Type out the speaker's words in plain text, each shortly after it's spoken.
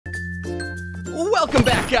Welcome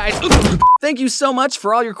back, guys. Thank you so much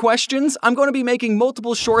for all your questions. I'm going to be making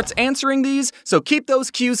multiple shorts answering these, so keep those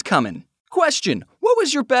cues coming. Question: what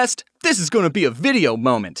was your best "this is going to be a video"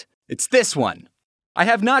 moment? It's this one. I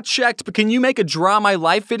have not checked, but can you make a draw my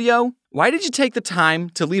life video? Why did you take the time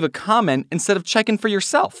to leave a comment instead of checking for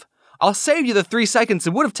yourself? I'll save you the 3 seconds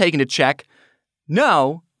it would have taken to check.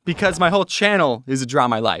 No, because my whole channel is a draw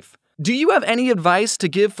my life. Do you have any advice to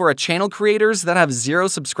give for channel creators that have 0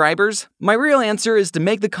 subscribers? My real answer is to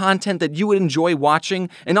make the content that you would enjoy watching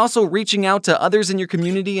and also reaching out to others in your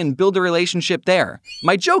community and build a relationship there.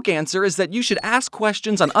 My joke answer is that you should ask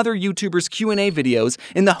questions on other YouTubers' Q&A videos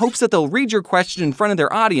in the hopes that they'll read your question in front of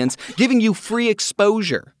their audience, giving you free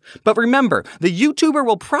exposure. But remember, the YouTuber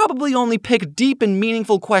will probably only pick deep and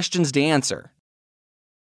meaningful questions to answer.